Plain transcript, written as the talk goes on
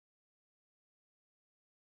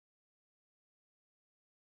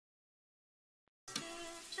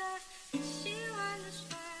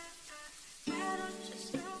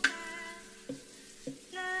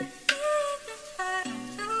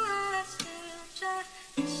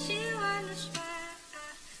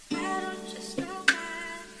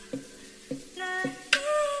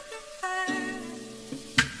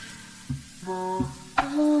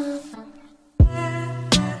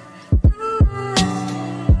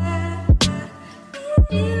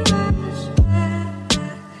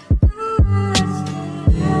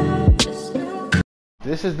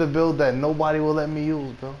This is the build that nobody will let me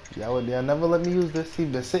use, bro. Y'all never let me use this. He's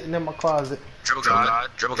been sitting in my closet. Dribble God,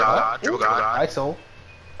 dribble God, dribble God.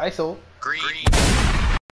 ISO. Green.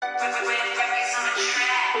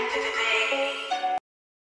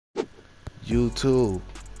 YouTube.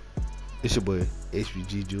 It's your boy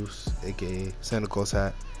HBG Juice, aka Santa Claus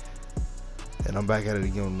Hat, and I'm back at it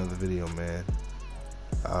again with another video, man.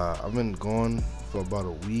 I've been gone for about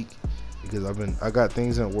a week because I got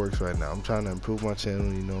things in the works right now. I'm trying to improve my channel,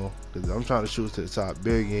 you know, because I'm trying to shoot to the top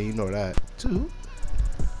big again, you know that too.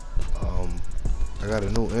 I got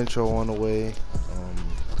a new intro on the way.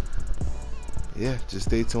 Yeah, just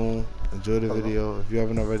stay tuned, enjoy the video. If you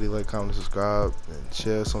haven't already, like, comment, subscribe, and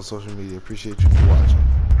share us on social media. Appreciate you for watching.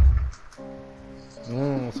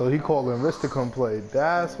 So he calling Rich to come play.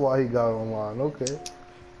 That's why he got online. Okay.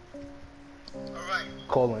 All right.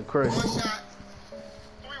 Calling Chris. 1 shot,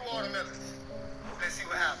 3 watermelons. Let's see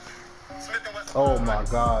what happens. Smith and Wesson. Oh my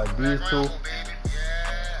God, these two.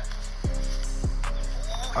 Yeah.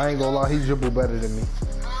 I ain't gonna lie, he dribble better than me.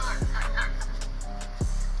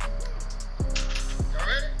 Y'all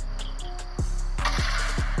ready?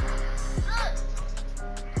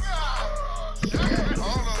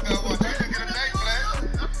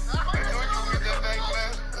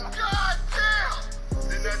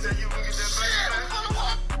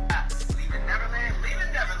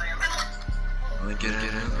 Get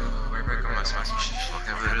it in, right back on my spicy shit.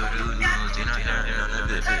 Fucking little dudes, you know,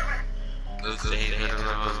 Good thing,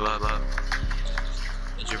 blah, blah.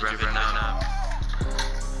 Did you rap it now?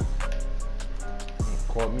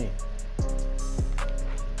 Caught me.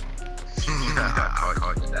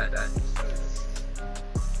 Caught you that.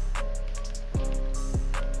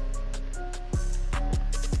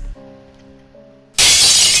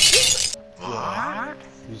 What?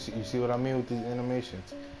 You see what I mean with these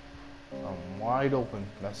animations? I'm wide open.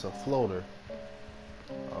 That's a floater.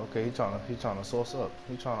 Okay, he trying to sauce up.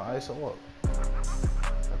 He trying to ISO up.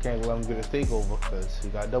 I can't let him get a takeover because he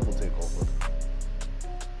got double takeover.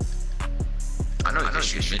 I know he can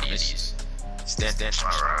shoot minis. Stand.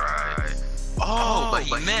 Alright. Oh, but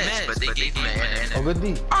he missed. But they gave him an. Oh, good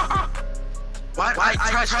D. Why I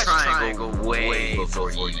touched triangle way before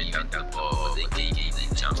he even got the ball. They gave him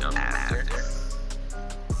the jump after.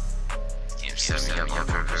 Game set me up on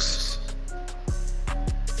purpose.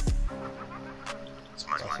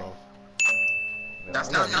 That's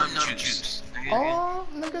not num juice. Oh,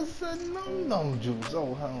 nigga said num juice.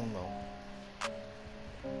 Oh, hell no.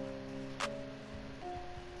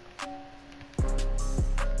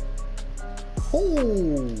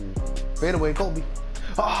 Ooh. Fade away, Kobe.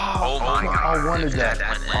 Oh my God. I wanted that.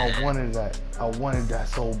 I wanted that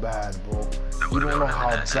so bad, bro. You don't know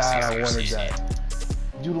how bad I wanted that.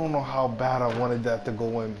 You don't know how bad I wanted that to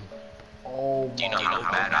go in. Oh my God. Do you know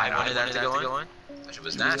how bad I wanted that to go in? It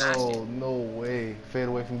was nasty. No way. Fade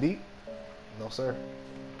away from deep? No, sir.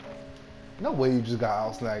 No way you just got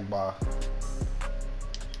out snagged by.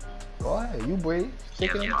 Go ahead, you brave.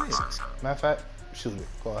 Take it in. Matter of fact, shoot it.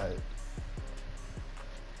 Go ahead.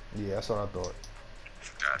 Yeah, that's what I thought.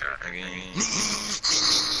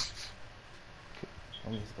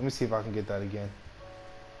 Let me see if I can get that again.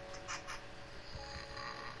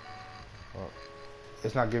 Oh,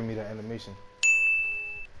 it's not giving me the animation.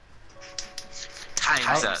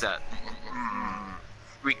 Time's up.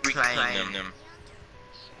 Reclaim them.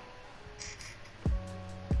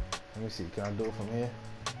 Let me see. Can I do it from here?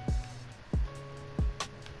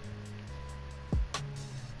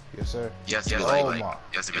 Yes, sir. You have to be like on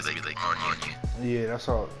you. Yeah, that's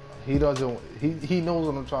all. He doesn't. He knows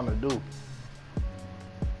what I'm trying to do.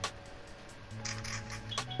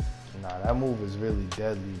 Nah, that move is really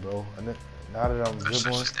deadly, bro. And now that I'm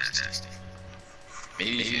dribbling.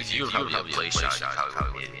 Maybe if you probably have a play shot, you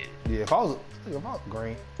probably would hit it. Yeah, if I was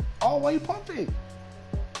green. Oh, why you pumping?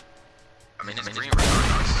 I mean, it's green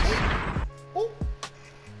regardless. Oh.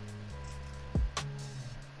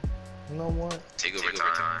 You know what? Take over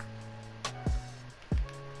time.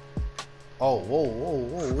 Oh,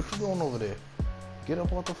 whoa. What you doing over there? Get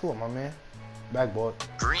up off the floor, my man. Backboard.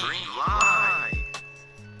 Green light.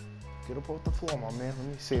 Get up off the floor, my man. Let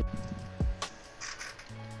me see.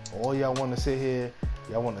 All y'all want to sit here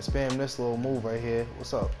Y'all want to spam this little move right here?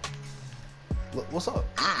 What's up? Look, what's up?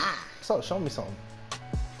 What's up? Show me something.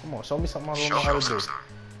 Come on, show me something I don't know how to do.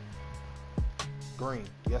 Green.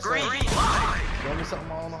 Yes, sir. Show me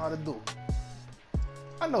something I don't know how to do.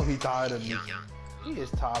 I know he tired of me. He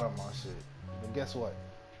is tired of my shit. But guess what?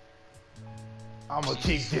 I'm gonna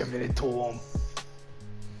keep giving it to him.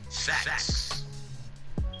 Facts.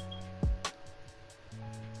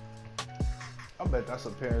 I bet that's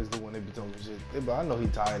what parents do when they be talking shit. But I know he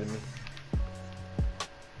tired of me.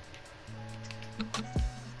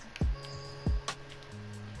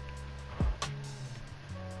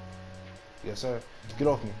 Yes, sir. Get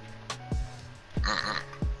off me.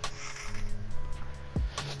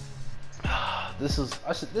 This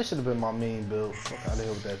should have been my main build. Fuck out of here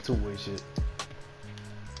with that two-way shit.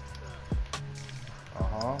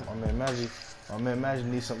 My man Magic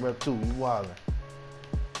needs some rep too. You wildin'.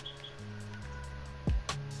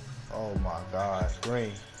 Oh my God,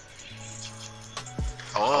 green.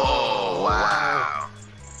 Oh wow.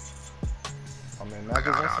 My man Magic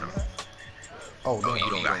wants some rep. Oh, no, you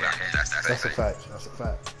don't got that. That's a fact. That's a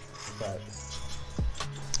fact.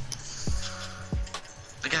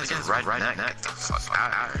 The guy's right neck. The fuck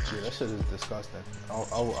out. Yeah, that shit is disgusting. I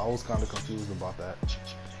was kind of confused about that.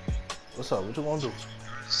 What's up? What you gonna do?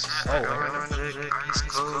 Oh,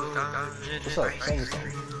 what's up? Show me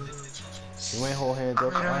something. You ain't hold hands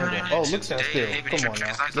up. I ain't gonna. Oh, look that still. Come on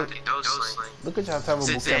now. Look at y'all terrible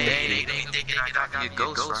chemistry.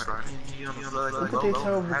 Look at their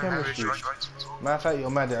terrible chemistry. Matter of fact, yo,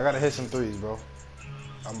 Magic, I gotta hit some threes, bro.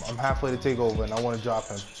 I'm halfway to take over, and I want to drop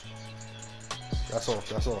him. That's all. I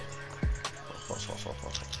didn't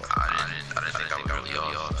think I was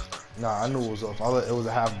really off. Nah, I knew it was off. It was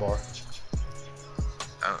a half bar.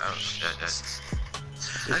 Oh shit. This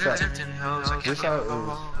how it is.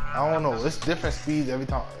 I don't know. It's different speeds every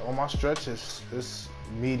time. On my stretch, it's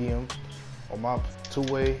medium. On my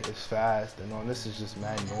two-way, it's fast. And on this, it's just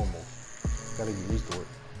mad normal. Gotta get used to it.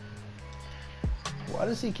 Why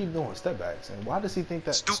does he keep doing step backs? And why does he think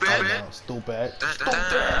that? Stupid.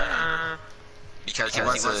 Because he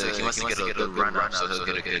wants to get a good run up, so he'll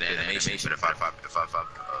get a good animation. But if I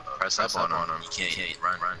press up on him, he can't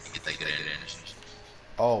run. He get that good animation.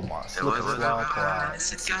 Oh my, slip and slide cloud.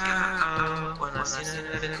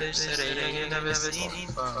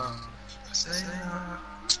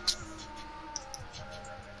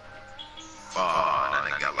 Oh,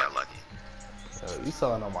 I got lucky. You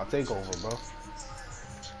selling on my takeover, bro.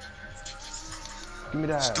 Give me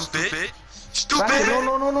that. Stupid.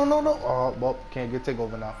 No. Oh, well, can't get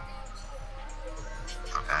takeover now.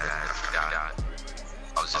 I forgot.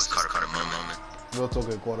 I was just caught up in a moment. Real talk,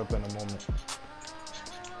 get caught up in a moment.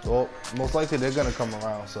 Well, most likely they're gonna come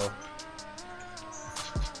around, so.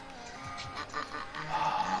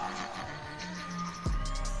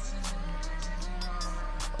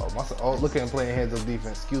 Oh, look at him playing hands up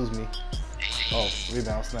defense. Excuse me. Oh,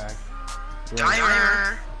 rebound snag.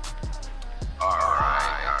 Dimer. Alright.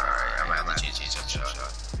 I'm gonna let you shot.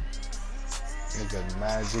 Nigga,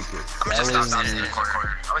 Magic is I'm just selling standing me. in the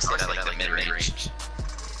corner. I was standing like mid-range.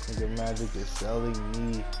 Nigga, Magic is selling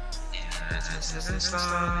me.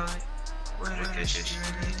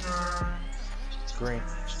 Green.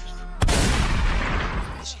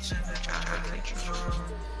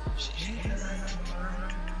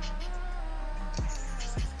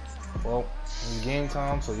 Well, it's game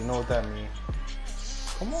time, so you know what that means.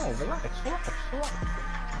 Come on, relax.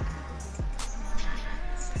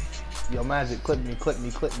 Yo, Magic, clip me. Oh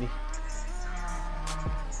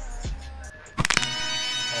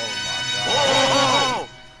my God.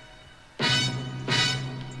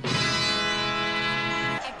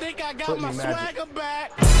 I think I got my swagger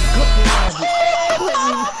back. Clip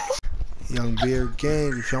me. Young Beard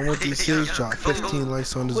Gang, if y'all want these sigs, drop 15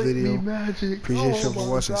 likes on this video. Appreciate y'all for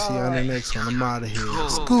watching. See you on the next one. I'm out of here.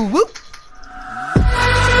 School whoop.